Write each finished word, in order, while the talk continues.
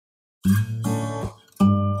Good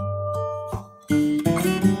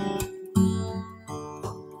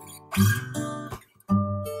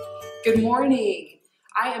morning.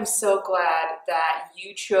 I am so glad that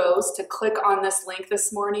you chose to click on this link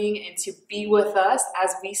this morning and to be with us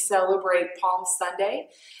as we celebrate Palm Sunday.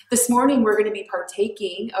 This morning we're going to be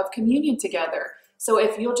partaking of communion together. So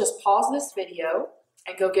if you'll just pause this video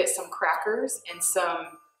and go get some crackers and some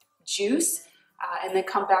juice and then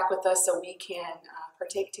come back with us so we can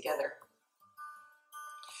partake together.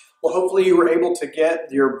 Well, hopefully you were able to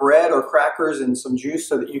get your bread or crackers and some juice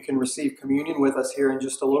so that you can receive communion with us here in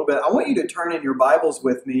just a little bit. I want you to turn in your Bibles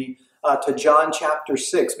with me to John chapter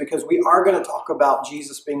 6, because we are going to talk about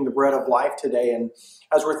Jesus being the bread of life today. And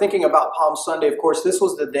as we're thinking about Palm Sunday, of course, this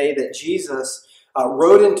was the day that Jesus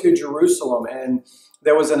rode into Jerusalem, and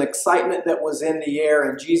there was an excitement that was in the air.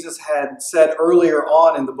 And Jesus had said earlier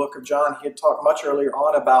on in the book of John, he had talked much earlier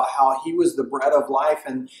on about how he was the bread of life.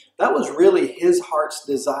 And that was really his heart's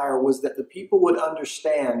desire, was that the people would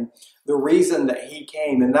understand the reason that he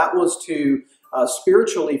came. And that was to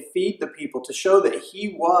spiritually feed the people, to show that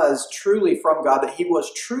he was truly from God, that he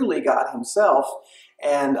was truly God himself,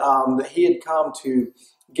 and that he had come to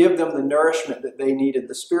give them the nourishment that they needed,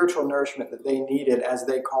 the spiritual nourishment that they needed as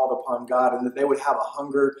they called upon God, and that they would have a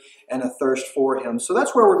hunger and a thirst for him. So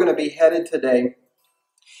that's where we're going to be headed today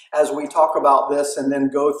as we talk about this and then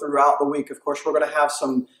go throughout the week. Of course, we're going to have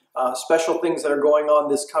some special things that are going on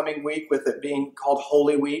this coming week, with it being called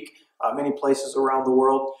Holy Week. Many places around the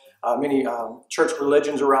world, many church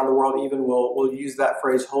religions around the world even will use that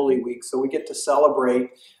phrase, Holy Week. So we get to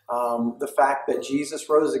celebrate the fact that Jesus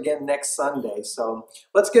rose again next Sunday. So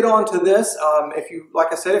let's get on to this.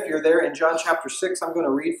 Like I said, if you're there in John chapter 6, I'm going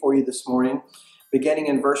to read for you this morning, beginning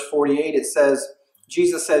in verse 48. It says,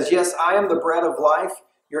 Jesus says, "Yes, I am the bread of life.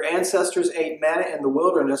 Your ancestors ate manna in the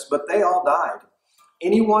wilderness, but they all died.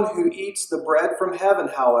 Anyone who eats the bread from heaven,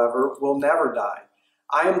 however, will never die.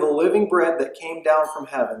 I am the living bread that came down from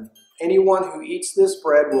heaven. Anyone who eats this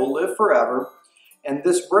bread will live forever. And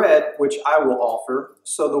this bread, which I will offer,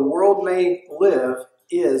 so the world may live,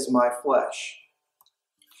 is my flesh."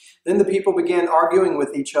 Then the people began arguing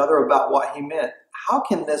with each other about what he meant. "How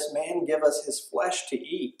can this man give us his flesh to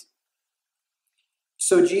eat?"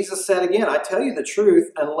 So Jesus said again, "I tell you the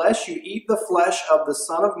truth, unless you eat the flesh of the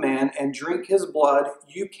Son of Man and drink his blood,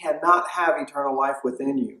 you cannot have eternal life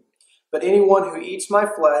within you. But anyone who eats my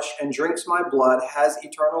flesh and drinks my blood has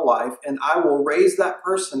eternal life, and I will raise that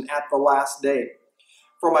person at the last day.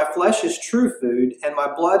 For my flesh is true food, and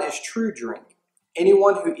my blood is true drink.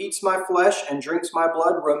 Anyone who eats my flesh and drinks my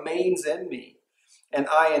blood remains in me, and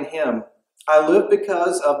I in him. I live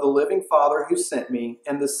because of the living Father who sent me,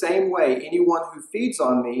 and the same way anyone who feeds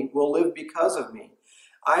on me will live because of me.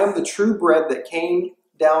 I am the true bread that came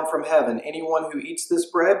down from heaven. Anyone who eats this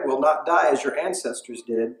bread will not die as your ancestors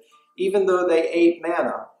did, even though they ate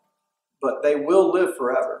manna, but they will live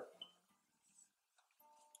forever."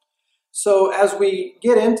 So as we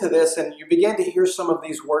get into this and you begin to hear some of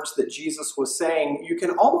these words that Jesus was saying, you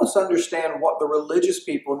can almost understand what the religious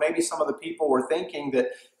people, maybe some of the people, were thinking,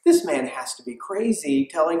 that this man has to be crazy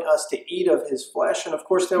telling us to eat of his flesh. And of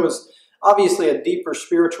course, there was obviously a deeper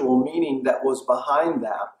spiritual meaning that was behind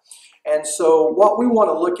that. And so what we want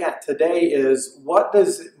to look at today is, what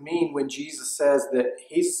does it mean when Jesus says that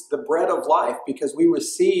he's the bread of life? Because we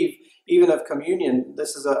receive, even of communion,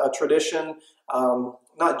 this is a tradition,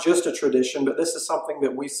 not just a tradition, but this is something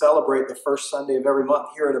that we celebrate the first Sunday of every month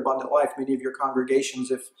here at Abundant Life. Many of your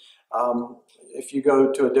congregations, if you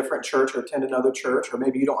go to a different church or attend another church, or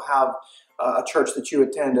maybe you don't have a church that you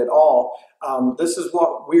attend at all, this is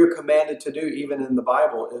what we are commanded to do, even in the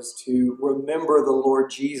Bible, is to remember the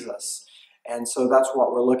Lord Jesus. And so that's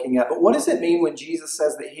what we're looking at. But what does it mean when Jesus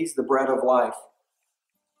says that he's the bread of life?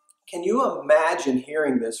 Can you imagine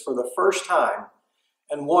hearing this for the first time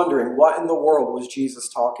and wondering, what in the world was Jesus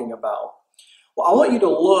talking about? Well, I want you to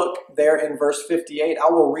look there in verse 58. I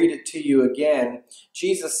will read it to you again.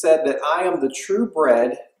 Jesus said that I am the true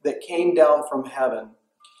bread that came down from heaven.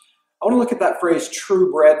 I want to look at that phrase,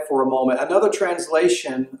 true bread, for a moment. Another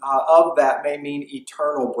translation of that may mean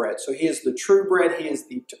eternal bread. So he is the true bread. He is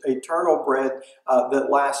the eternal bread that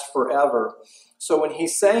lasts forever. So when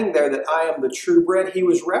he's saying there that I am the true bread, he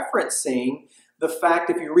was referencing the fact,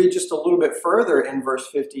 if you read just a little bit further in verse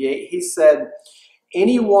 58, he said,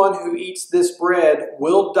 anyone who eats this bread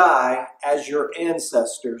will die as your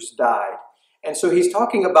ancestors died. And so he's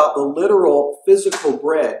talking about the literal physical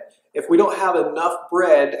bread. If we don't have enough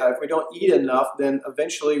bread, if we don't eat enough, then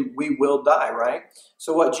eventually we will die, right?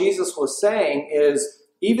 So what Jesus was saying is,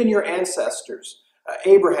 even your ancestors,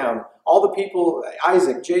 Abraham, all the people,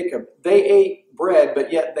 Isaac, Jacob, they ate bread,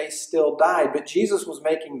 but yet they still died. But Jesus was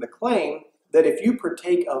making the claim that if you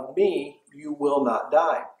partake of me, you will not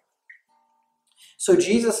die. So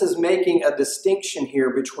Jesus is making a distinction here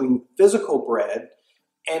between physical bread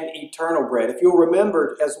and eternal bread. If you'll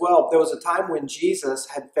remember as well, there was a time when Jesus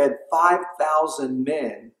had fed 5,000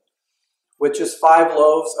 men with just 5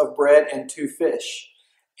 loaves of bread and 2 fish.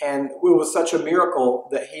 And it was such a miracle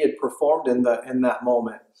that he had performed in that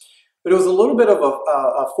moment. But it was a little bit of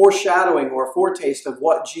a foreshadowing or a foretaste of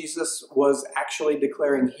what Jesus was actually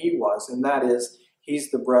declaring he was, and that is, he's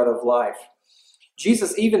the bread of life.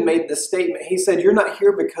 Jesus even made this statement. He said, you're not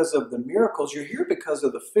here because of the miracles, you're here because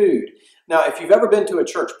of the food. Now, if you've ever been to a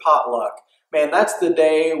church potluck, man, that's the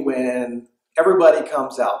day when everybody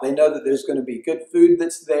comes out. They know that there's going to be good food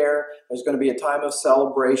that's there. There's going to be a time of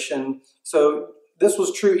celebration. So this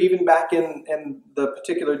was true even back in the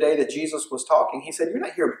particular day that Jesus was talking. He said, you're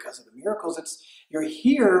not here because of the miracles. You're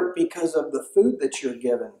here because of the food that you're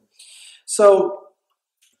given.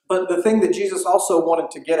 But the thing that Jesus also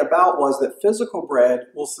wanted to get about was that physical bread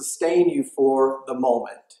will sustain you for the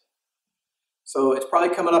moment. So it's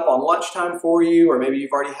probably coming up on lunchtime for you, or maybe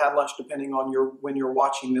you've already had lunch depending on when you're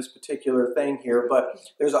watching this particular thing here. But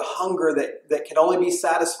there's a hunger that can only be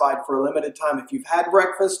satisfied for a limited time. If you've had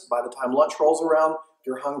breakfast, by the time lunch rolls around,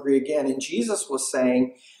 you're hungry again. And Jesus was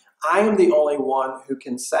saying, I am the only one who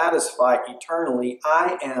can satisfy eternally.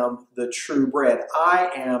 I am the true bread.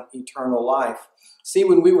 I am eternal life. See,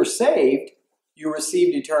 when we were saved, you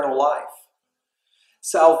received eternal life.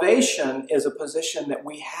 Salvation is a position that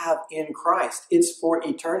we have in Christ. It's for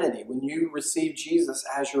eternity when you receive Jesus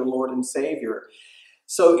as your Lord and Savior.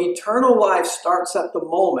 So eternal life starts at the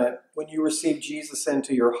moment when you receive Jesus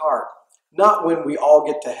into your heart, not when we all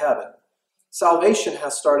get to heaven. Salvation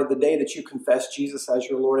has started the day that you confess Jesus as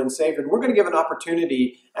your Lord and Savior. And we're going to give an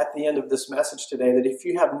opportunity at the end of this message today that if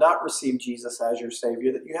you have not received Jesus as your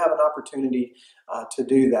Savior, that you have an opportunity to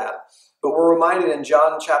do that. But we're reminded in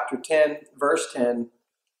John chapter 10, verse 10,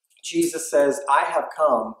 Jesus says, I have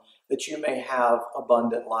come that you may have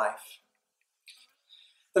abundant life.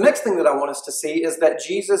 The next thing that I want us to see is that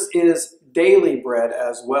Jesus is daily bread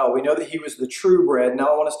as well. We know that he was the true bread.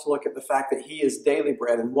 Now I want us to look at the fact that he is daily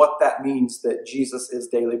bread and what that means that Jesus is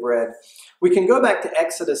daily bread. We can go back to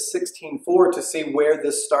Exodus 16:4 to see where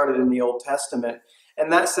this started in the Old Testament. And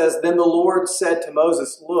that says, Then the Lord said to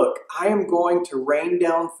Moses, Look, I am going to rain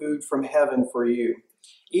down food from heaven for you.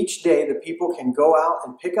 Each day the people can go out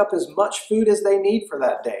and pick up as much food as they need for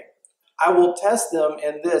that day. I will test them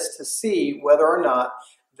in this to see whether or not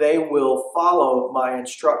they will follow my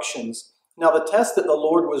instructions. Now the test that the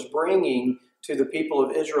Lord was bringing to the people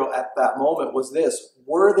of Israel at that moment was this.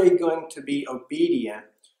 Were they going to be obedient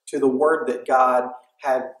to the word that God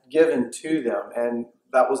had given to them? And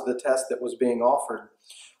that was the test that was being offered.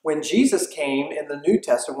 When Jesus came in the New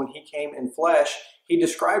Testament, when he came in flesh, he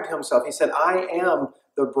described himself. He said, I am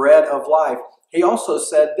the bread of life. He also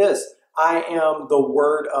said this, I am the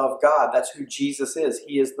Word of God. That's who Jesus is.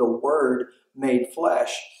 He is the Word made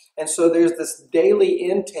flesh. And so there's this daily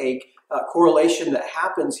intake correlation that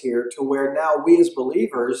happens here to where now we as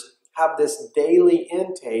believers have this daily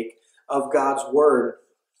intake of God's Word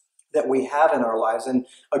that we have in our lives. And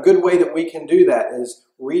a good way that we can do that is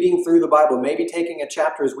reading through the Bible, maybe taking a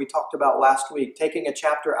chapter, as we talked about last week, taking a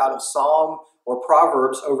chapter out of Psalm or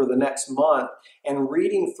Proverbs over the next month and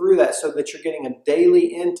reading through that so that you're getting a daily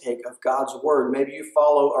intake of God's Word. Maybe you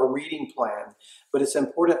follow a reading plan, but it's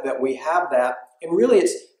important that we have that. And really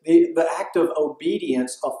it's the act of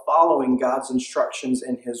obedience of following God's instructions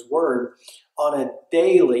in His Word on a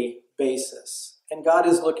daily basis. And God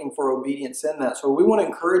is looking for obedience in that. So we want to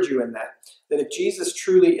encourage you in that if Jesus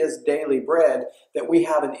truly is daily bread, that we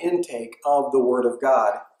have an intake of the Word of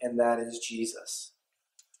God, and that is Jesus.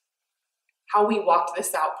 How we walked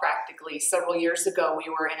this out practically. Several years ago, we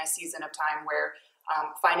were in a season of time where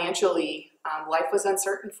financially life was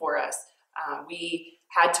uncertain for us. We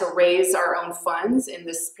had to raise our own funds in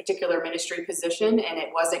this particular ministry position, and it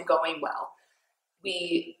wasn't going well.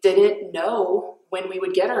 We didn't know when we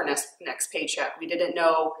would get our next paycheck. We didn't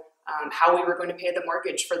know how we were going to pay the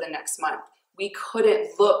mortgage for the next month. We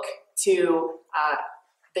couldn't look to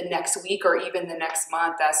the next week or even the next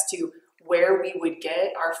month as to where we would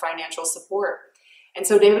get our financial support. And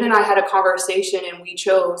so David and I had a conversation, and we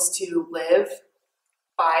chose to live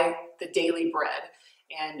by the daily bread.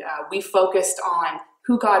 And we focused on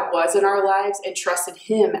who God was in our lives and trusted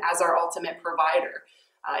Him as our ultimate provider.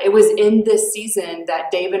 It was in this season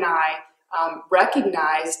that Dave and I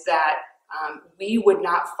recognized that we would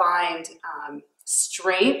not find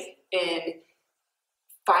strength in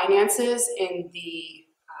finances in the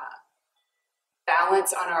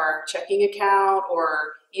balance on our checking account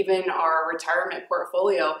or even our retirement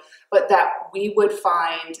portfolio, but that we would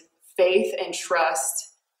find faith and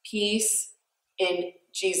trust, peace in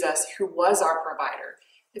Jesus, who was our provider.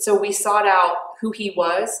 And so we sought out who he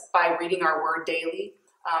was by reading our word daily,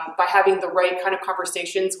 by having the right kind of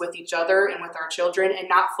conversations with each other and with our children and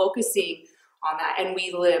not focusing on that. And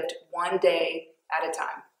we lived one day at a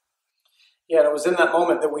time. Yeah, and it was in that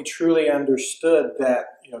moment that we truly understood that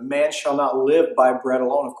man shall not live by bread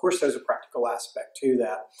alone. Of course, there's a practical aspect to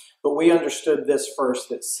that. But we understood this first,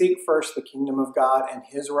 that seek first the kingdom of God and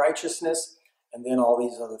his righteousness, and then all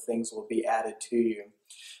these other things will be added to you.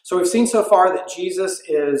 So we've seen so far that Jesus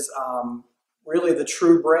is really the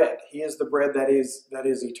true bread. He is the bread that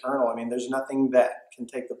is eternal. I mean, there's nothing that can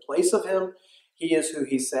take the place of him. He is who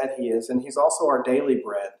he said he is, and he's also our daily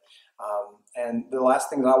bread. And the last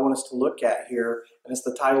thing that I want us to look at here, and it's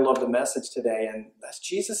the title of the message today, and that's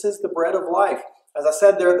Jesus is the bread of life. As I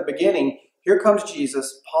said there at the beginning, here comes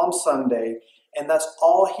Jesus, Palm Sunday, and that's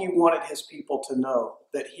all he wanted his people to know,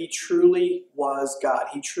 that he truly was God.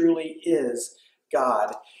 He truly is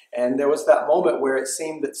God. And there was that moment where it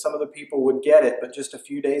seemed that some of the people would get it, but just a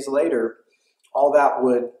few days later, all that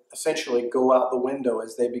would essentially go out the window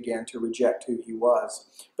as they began to reject who he was.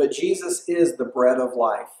 But Jesus is the bread of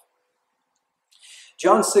life.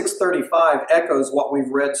 John 6:35 echoes what we've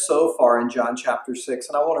read so far in John chapter 6,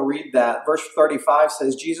 and I want to read that. Verse 35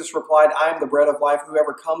 says, Jesus replied, I am the bread of life.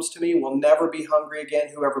 Whoever comes to me will never be hungry again.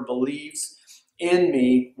 Whoever believes in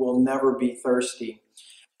me will never be thirsty.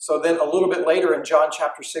 So then a little bit later in John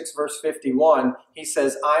chapter 6, verse 51, he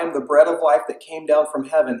says, I am the bread of life that came down from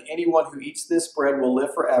heaven. Anyone who eats this bread will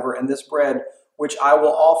live forever, and this bread which I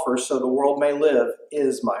will offer so the world may live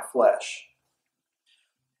is my flesh.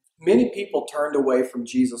 Many people turned away from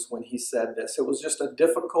Jesus when he said this. It was just a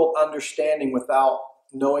difficult understanding without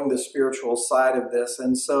knowing the spiritual side of this.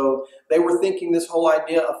 And so they were thinking this whole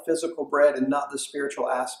idea of physical bread and not the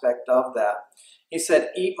spiritual aspect of that. He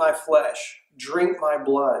said, eat my flesh, drink my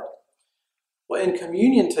blood. Well, in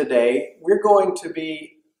communion today, we're going to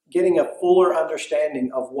be getting a fuller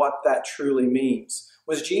understanding of what that truly means.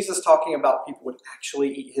 Was Jesus talking about people would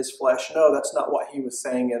actually eat his flesh? No, that's not what he was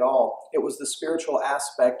saying at all. It was the spiritual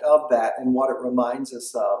aspect of that and what it reminds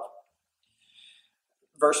us of.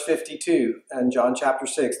 Verse 52 in John chapter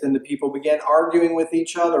 6, then the people began arguing with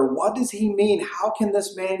each other. What does he mean? How can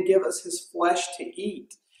this man give us his flesh to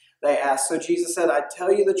eat? They asked. So Jesus said, I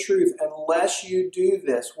tell you the truth, unless you do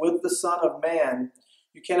this with the Son of Man,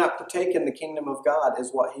 you cannot partake in the kingdom of God,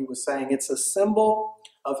 is what he was saying. It's a symbol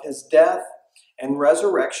of his death and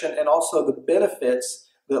resurrection, and also the benefits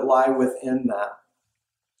that lie within that.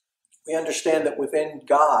 We understand that within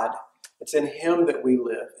God, it's in him that we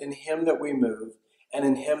live, in him that we move, and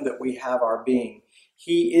in him that we have our being.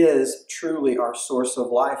 He is truly our source of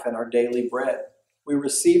life and our daily bread. We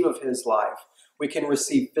receive of his life. We can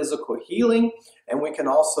receive physical healing, and we can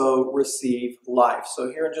also receive life. So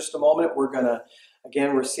here in just a moment, we're going to,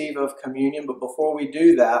 again, receive of communion. But before we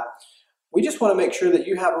do that, we just want to make sure that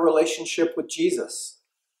you have a relationship with Jesus.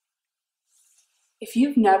 If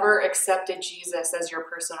you've never accepted Jesus as your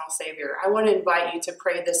personal Savior, I want to invite you to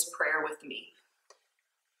pray this prayer with me.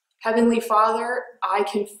 Heavenly Father, I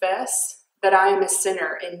confess that I am a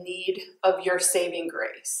sinner in need of your saving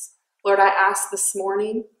grace. Lord, I ask this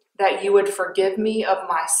morning that you would forgive me of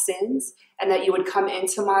my sins and that you would come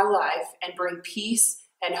into my life and bring peace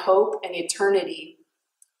and hope and eternity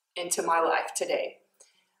into my life today.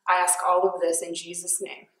 I ask all of this in Jesus'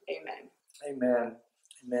 name. Amen. Amen.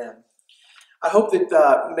 Amen. I hope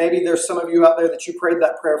that maybe there's some of you out there that you prayed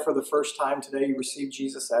that prayer for the first time today. You received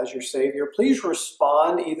Jesus as your Savior. Please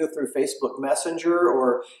respond either through Facebook Messenger,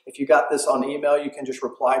 or if you got this on email, you can just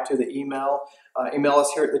reply to the email. Email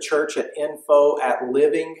us here at the church at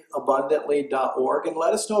info@livingabundantly.org and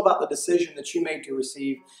let us know about the decision that you made to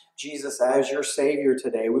receive Jesus as your Savior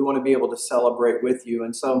today. We want to be able to celebrate with you.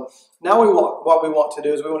 And so now what we want to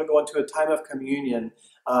do is we want to go into a time of communion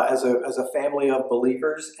as a family of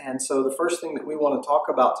believers. And so the first thing that we want to talk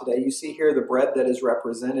about today, you see here the bread that is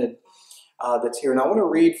represented that's here. And I want to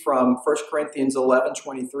read from 1 Corinthians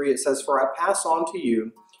 11:23. It says, For I pass on to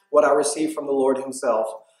you what I received from the Lord himself.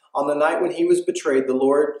 On the night when he was betrayed, the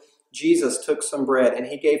Lord Jesus took some bread and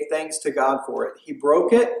he gave thanks to God for it. He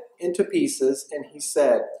broke it into pieces and he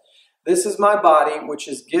said, This is my body which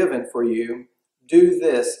is given for you. Do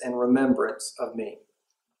this in remembrance of me.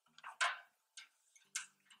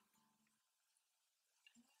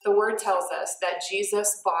 The word tells us that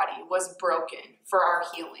Jesus' body was broken for our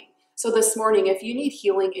healing. So this morning, if you need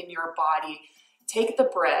healing in your body, take the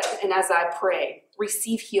bread, and as I pray,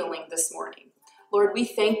 receive healing this morning. Lord, we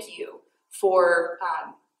thank you for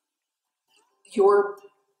your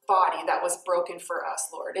body that was broken for us,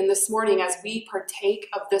 Lord. And this morning, as we partake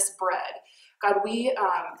of this bread, God, we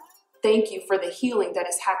thank you for the healing that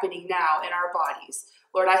is happening now in our bodies.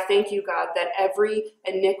 Lord, I thank you, God, that every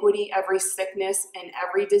iniquity, every sickness, and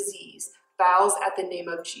every disease bows at the name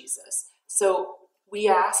of Jesus. So we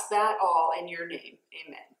ask that all in your name.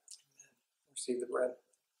 Amen. Receive the bread.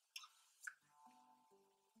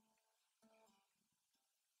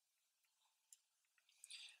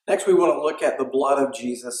 Next, we want to look at the blood of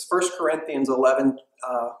Jesus. 1 Corinthians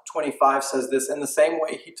 11:25 says this, "In the same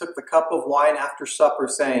way, he took the cup of wine after supper,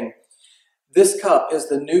 saying, 'This cup is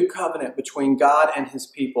the new covenant between God and his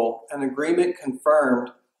people, an agreement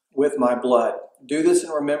confirmed with my blood. Do this in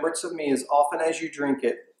remembrance of me as often as you drink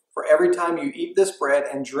it. For every time you eat this bread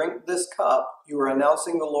and drink this cup, you are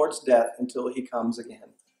announcing the Lord's death until he comes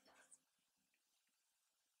again.'"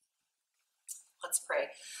 Let's pray.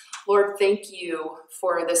 Lord, thank you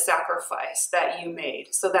for the sacrifice that you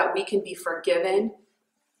made so that we can be forgiven,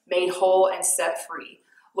 made whole, and set free.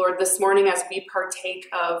 Lord, this morning as we partake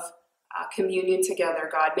of communion together,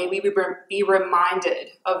 God, may we be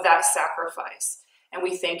reminded of that sacrifice. And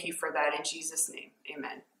we thank you for that in Jesus' name.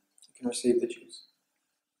 Amen. You can receive the juice.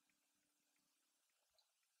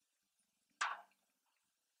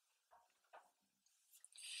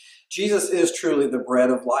 Jesus is truly the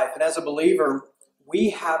bread of life. And as a believer,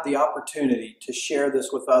 we have the opportunity to share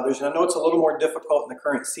this with others. And I know it's a little more difficult in the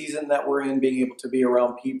current season that we're in, being able to be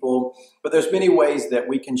around people. But there's many ways that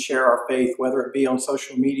we can share our faith, whether it be on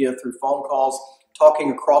social media, through phone calls, talking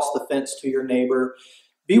across the fence to your neighbor.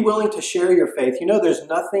 Be willing to share your faith. You know, there's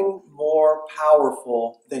nothing more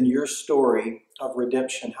powerful than your story of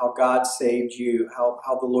redemption, how God saved you,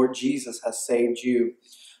 how the Lord Jesus has saved you.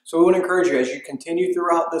 So we want to encourage you as you continue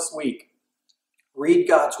throughout this week, read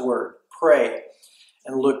God's word, pray,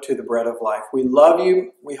 and look to the bread of life. We love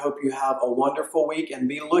you. We hope you have a wonderful week, and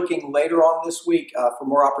be looking later on this week for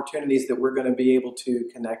more opportunities that we're going to be able to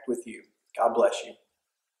connect with you. God bless you.